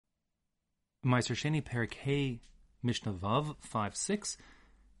Ma'aser Sheini Perek Hey Mishnah Vav 5-6.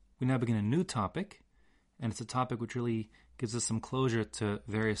 We now begin a new topic, and it's a topic which really gives us some closure to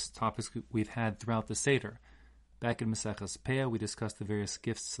various topics we've had throughout the Seder. Back in Maseches Peah, we discussed the various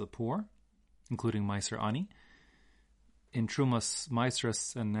gifts to the poor, including Maaser Ani. In Trumas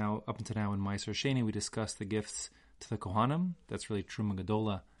Maaseres, and now up until now in Maaser Sheini, we discussed the gifts to the Kohanim. That's really Truma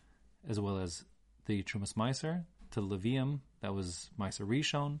Gedola, as well as the Trumas Maaser. To the Levium, that was Maaser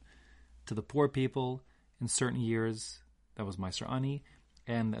Rishon. To the poor people, in certain years, that was Maaser Ani.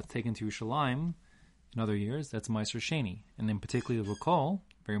 And that's taken to Yerushalayim in other years, that's Maaser Sheini. And in particular, recall,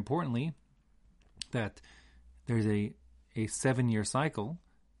 very importantly, that there's a 7-year cycle,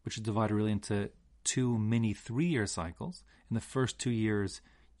 which is divided really into 2 mini 3-year cycles. In the first 2 years,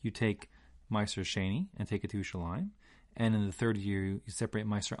 you take Maaser Sheini and take it to Yerushalayim. And in the third year, you separate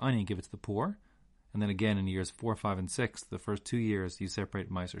Maaser Ani and give it to the poor. And then again, in years 4, 5, and 6, the first 2 years, you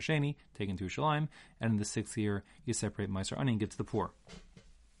separate Maaser Sheini, take it to Yerushalayim. And in the 6th year, you separate Maaser Ani and give it to the poor.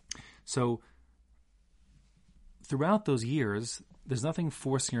 So, throughout those years, there's nothing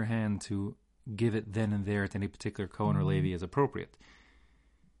forcing your hand to give it then and there to any particular Kohen or Levi as appropriate.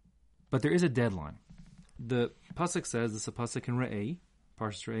 But there is a deadline. The pasuk says, this is a pasuk in Re'eh,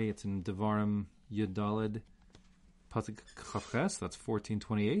 Parshas Re'eh, it's in Devarim Yudaled, pasuk Chavches, that's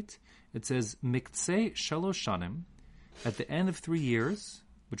 14:28. It says, Miktsei Shalosh Shanim, at the end of 3 years,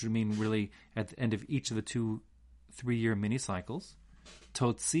 which would mean really at the end of each of the 2 3-year mini cycles,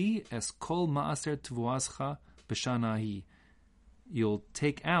 Totzi es kol ma'aser tvuascha b'shanahi. You'll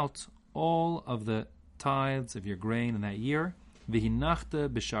take out all of the tithes of your grain in that year, v'hinachta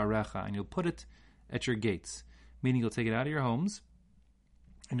b'sharecha, and you'll put it at your gates. Meaning you'll take it out of your homes,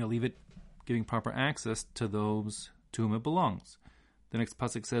 and you'll leave it giving proper access to those to whom it belongs. The next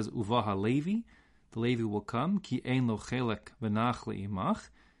pasuk says, Uvaha Levi, the Levi will come, ki ein lo chelek v'nach le'imach.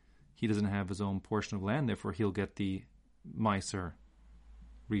 He doesn't have his own portion of land, therefore he'll get the Maaser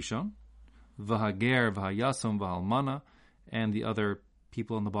Rishon, v'hager v'hayasom v'halmana, and the other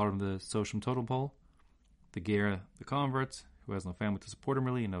people on the bottom of the social totem pole, the ger, the convert, who has no family to support him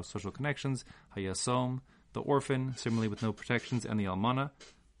really, and no social connections, hayasom, the orphan, similarly with no protections, and the almana,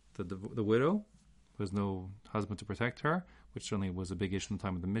 the widow, who has no husband to protect her, which certainly was a big issue in the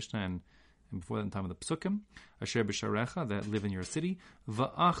time of the Mishnah and before that in the time of the Psukim, asher b'sharecha, that live in your city,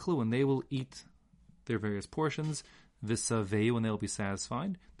 va'achlu, and they will eat their various portions, v'saveu, and they'll be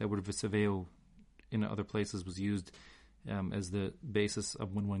satisfied. That word v'saveu in other places was used as the basis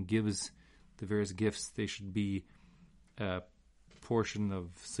of when one gives the various gifts, they should be a portion of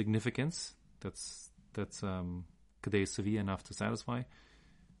significance. That's kadei savi, enough to satisfy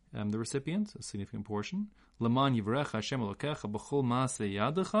the recipient, a significant portion. Leman yivrecha Hashem elokecha b'chol maaseh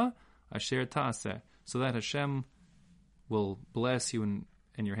yadecha asher ta'aseh, so that Hashem will bless you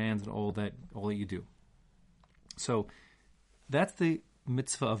and your hands and all that you do. So that's the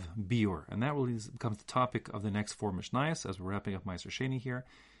mitzvah of biur, and that really becomes the topic of the next 4 Mishnayos as we're wrapping up Maaser Sheini here.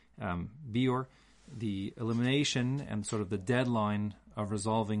 Biur, the elimination and sort of the deadline of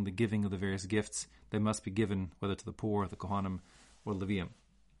resolving the giving of the various gifts that must be given, whether to the poor, the Kohanim, or Levium.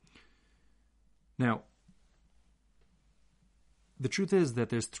 Now, the truth is that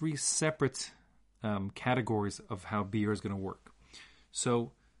there's 3 separate categories of how biur is going to work.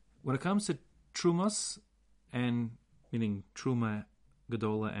 So, when it comes to Trumas, and meaning Truma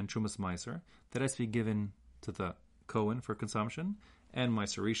Gedola and Trumas Maaser, that has to be given to the Kohen for consumption, and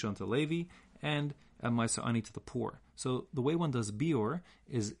Maaser Rishon to Levi, and Maaser Ani to the poor. So the way one does biur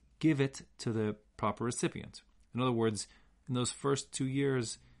is give it to the proper recipient. In other words, in those first 2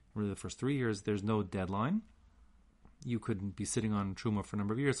 years, or the first 3 years, there's no deadline. You could be sitting on Truma for a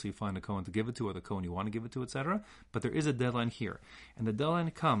number of years, so you find a Kohen to give it to, or the Kohen you want to give it to, etc. But there is a deadline here. And the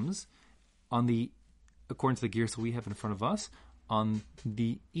deadline comes on the, according to the gears that we have in front of us, on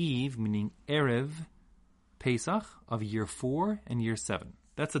the eve, meaning Erev Pesach of year 4 and year 7.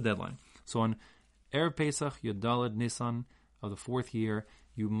 That's the deadline. So on Erev Pesach, Yodalad Nisan of the 4th year,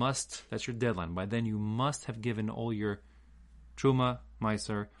 you must, that's your deadline. By then you must have given all your Truma,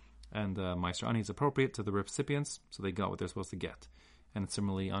 Maaser, and Maaser Ani is appropriate to the recipients, so they got what they're supposed to get. And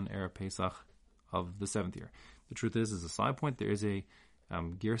similarly on Erev Pesach of the 7th year. The truth is, as a side point, there is a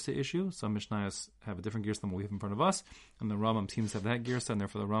girsa issue. Some Mishnayos have a different girsa than what we have in front of us, and the Rambam seems to have that girsa, and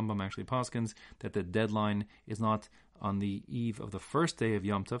therefore the Rambam actually paskins that the deadline is not on the eve of the first day of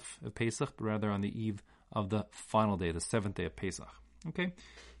Yom Tov of Pesach, but rather on the eve of the final day, the 7th day of Pesach. Okay,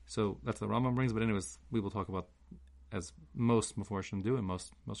 so that's what the Rambam brings. But anyways, we will talk about, as most Meforshim do and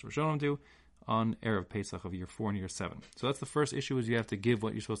most Rishonim do, on Erev Pesach of year 4 and year 7. So that's the first issue, is you have to give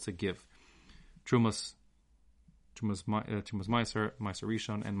what you're supposed to give. Trumas Maaser, Maaser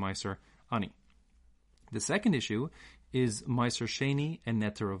Rishon, and Maaser ani. The second issue is Maaser Sheini and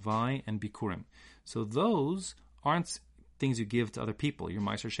Neter Avai and Bikurim. So those aren't things you give to other people. Your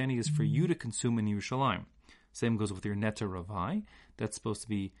Maaser Sheini is for you to consume in Yerushalayim. Same goes with your Neter Avai. That's supposed to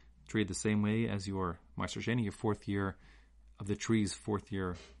be treated the same way as your Maaser Sheini, your fourth year of the tree's fourth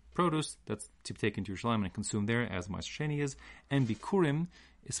year produce. That's to be taken to Yerushalayim and consumed there, as Maaser Sheini is. And Bikurim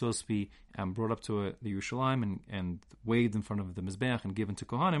is supposed to be brought up to the Yerushalayim and weighed in front of the Mizbeach and given to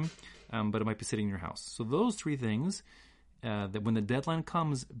Kohanim, but it might be sitting in your house. So those three things, that when the deadline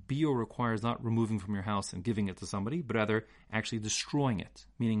comes, Biur requires not removing from your house and giving it to somebody, but rather actually destroying it.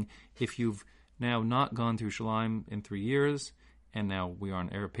 Meaning, if you've now not gone to Yerushalayim in 3 years, and now we are on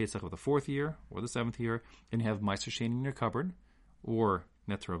Erev Pesach of the 4th year or the 7th year, and you have Maaser Sheini in your cupboard, or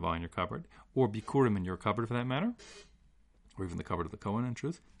Neter Avai in your cupboard, or Bikurim in your cupboard for that matter, or even the cupboard of the Kohen, in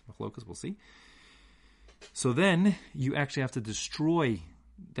truth. Machlokas, we'll see. So then, you actually have to destroy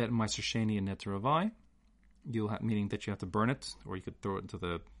that Maaser Sheini and Neter Avai, meaning that you have to burn it, or you could throw it into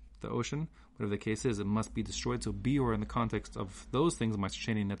the ocean. Whatever the case is, it must be destroyed. So Biur, in the context of those things, Maaser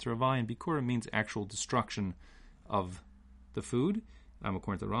Sheini and Neter Avai, and Bikurim means actual destruction of the food,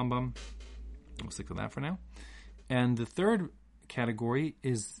 according to the Rambam. We'll stick to that for now. And the third category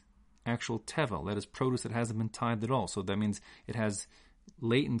is actual tevel, that is produce that hasn't been tithed at all. So that means it has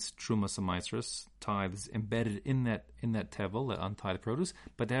latent trumas amaisrus tithes embedded in that tevel, that untithed produce,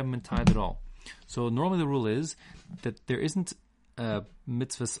 but they haven't been tithed at all. So normally the rule is that there isn't a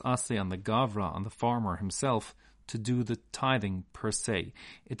mitzvahs aseh on the gavra, on the farmer himself, to do the tithing per se.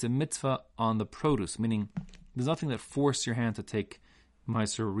 It's a mitzvah on the produce, meaning there's nothing that forces your hand to take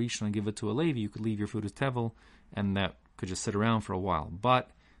Maaser Rishon and give it to a Levi. You could leave your food as tevel, and that could just sit around for a while.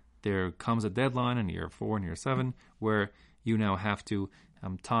 But there comes a deadline in year 4 and year 7 where you now have to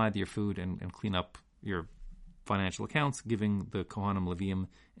tithe your food and clean up your financial accounts, giving the Kohanim, Leviim,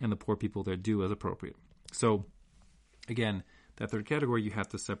 and the poor people their due as appropriate. So, again, that third category, you have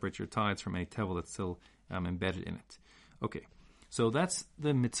to separate your tithes from any tevel that's still embedded in it. Okay, so that's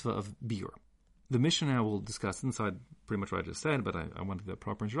the mitzvah of Biur. The Mishnah now will discuss inside pretty much what I just said, but I want to give the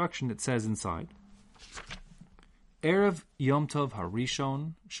proper introduction. It says inside, Erev Yom Tov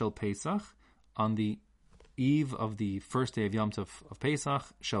Harishon Shel Pesach, on the eve of the first day of Yom Tov of Pesach,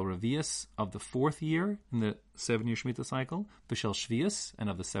 Shel Revius, of the 4th year in the 7-year Shemitah cycle, V'Shel Shvius, and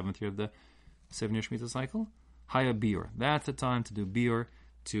of the 7th year of the 7-year Shemitah cycle, Haya Biur. That's the time to do Biur,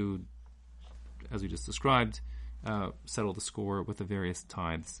 to, as we just described, settle the score with the various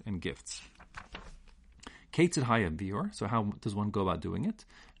tithes and gifts. Ketzid Haya Biur. So how does one go about doing it?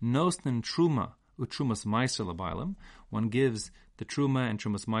 Nosnin Truma Utrumas Maaser L'Bailim. One gives the Truma and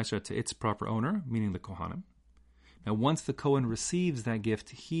Trumas Maaser to its proper owner, meaning the Kohanim. Now, once the Kohen receives that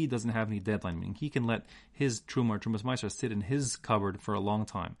gift, he doesn't have any deadline, meaning he can let his Truma or Trumas Maaser sit in his cupboard for a long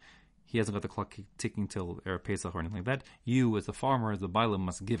time. He hasn't got the clock ticking till Erev Pesach or anything like that. You, as the farmer, as the Bailam,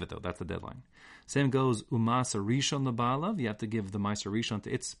 must give it, though. That's the deadline. Same goes Maaser Rishon L'Bailav. You have to give the Maaser Rishon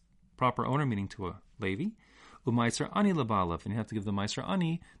to its proper owner, meaning to a Levi. Maaser Ani L'Bailav. And you have to give the Maaser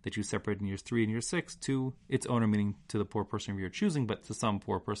Ani that you separate in years 3 and year 6 to its owner, meaning to the poor person of your choosing, but to some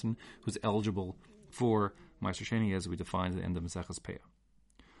poor person who's eligible for Maaser Sheini, as we defined at the end of Maseches Peah.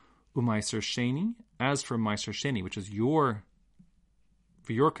 Maaser Sheini. As for Maaser Sheini, which is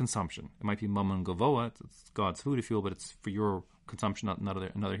for your consumption. It might be Mammon Gavoa, it's God's food, if you will, but it's for your consumption, not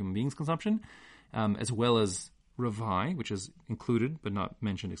another human being's consumption, as well as Ravai, which is included but not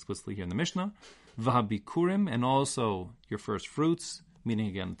mentioned explicitly here in the Mishnah, Vahabikurim, and also your first fruits, meaning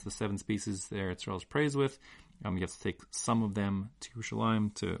again it's the 7 species that Eretz Yisrael is praised with. You have to take some of them to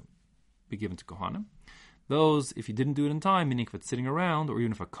Yerushalayim to be given to Kohanim. Those, if you didn't do it in time, meaning if it's sitting around, or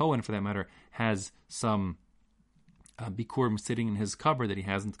even if a Kohen, for that matter, has some Bikurim sitting in his cupboard that he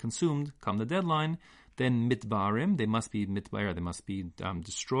hasn't consumed, come the deadline, then mitbarim, they must be mitbair, they must be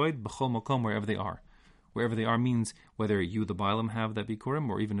destroyed, b'chol makom, wherever they are. Wherever they are means whether you, the Bailam, have that Bikurim,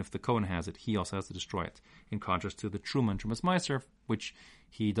 or even if the Kohen has it, he also has to destroy it, in contrast to the Truma and Trumas Maaser, which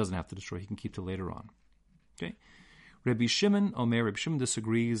he doesn't have to destroy, he can keep till later on. Okay, Rabbi Shimon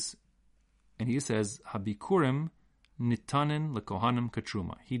disagrees, and he says, Habikurim nitanin lekohanim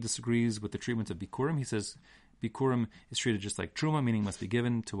katruma. He disagrees with the treatment of Bikurim. He says, Bikurim is treated just like Truma, meaning must be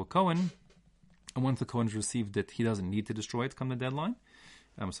given to a Kohen. And once the Kohen has received it, he doesn't need to destroy it come the deadline.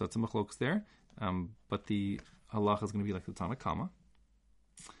 So that's a machlokas there. But the halacha is going to be like the Tanna Kama.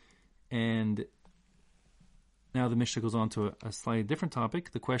 And now the Mishnah goes on to a slightly different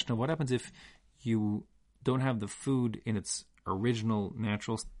topic, the question of what happens if you don't have the food in its original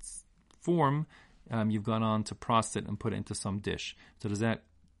natural form, you've gone on to process it and put it into some dish. So does that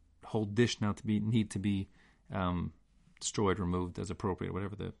whole dish now need to be destroyed, removed as appropriate,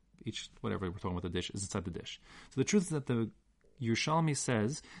 whatever the whatever we're talking about the dish is inside the dish. So the truth is that the Yerushalmi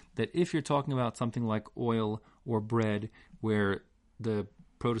says that if you're talking about something like oil or bread, where the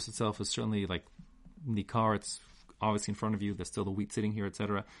produce itself is certainly like nikar, it's obviously in front of you, there's still the wheat sitting here,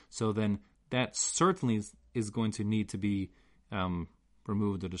 etc. So then that certainly is going to need to be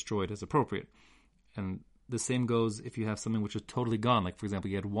removed or destroyed as appropriate. And the same goes if you have something which is totally gone. Like, for example,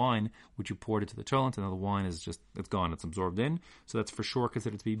 you had wine, which you poured into the cholent, and now the wine is just, it's gone, it's absorbed in. So that's for sure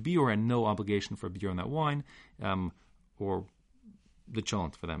considered to be biur, and no obligation for biur on that wine, or the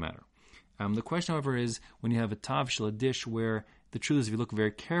cholent for that matter. The question, however, is when you have a tavshil, a dish where the truth is, if you look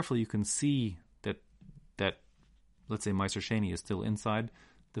very carefully, you can see that let's say Maaser Sheini is still inside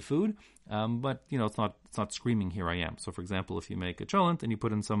the food, but it's not screaming, here I am. So, for example, if you make a cholent and you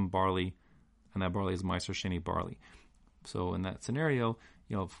put in some barley, and that barley is Maaser Sheini barley. So in that scenario,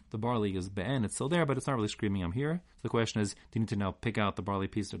 if the barley is be'en, it's still there, but it's not really screaming, I'm here. So the question is, do you need to now pick out the barley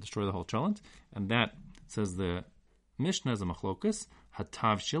piece or destroy the whole cholent? And that, says the Mishnah, is a machlokus,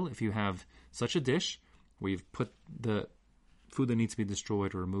 hatavshil, if you have such a dish where you've put the food that needs to be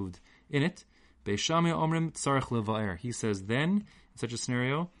destroyed or removed in it, Beishamia omrim tzarech levaer. He says then, in such a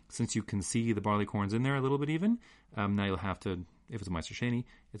scenario, since you can see the barley corns in there a little bit even, now you'll have to, if it's a Maaser Sheini,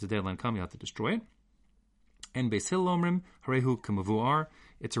 it's a deadline come, you'll have to destroy it. And Beis Hillel omrim harehu kamavuar.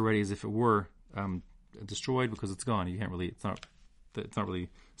 It's already as if it were destroyed because it's gone. You can't really, it's not really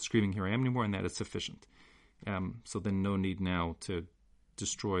screaming, here I am anymore, and that is sufficient. So then no need now to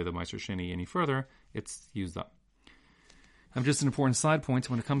destroy the Maaser Sheini any further. It's used up. Just an important side point,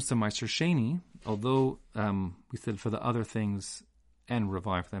 when it comes to Maaser Sheini, although we said for the other things, and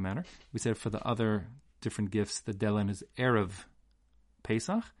Revive for that matter, we said for the other different gifts, the deadline is Erev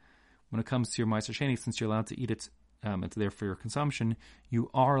Pesach. When it comes to your Maaser Sheini, since you're allowed to eat it, it's there for your consumption, you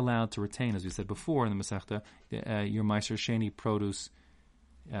are allowed to retain, as we said before in the Masechta, your Maaser Sheini produce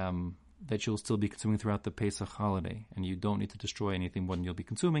that you'll still be consuming throughout the Pesach holiday, and you don't need to destroy anything when you'll be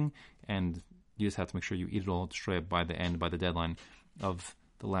consuming, and you just have to make sure you eat it all, destroy it by the deadline of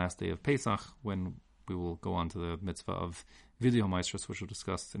the last day of Pesach, when we will go on to the mitzvah of Video Maestros, which we'll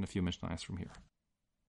discuss in a few Mishnayos from here.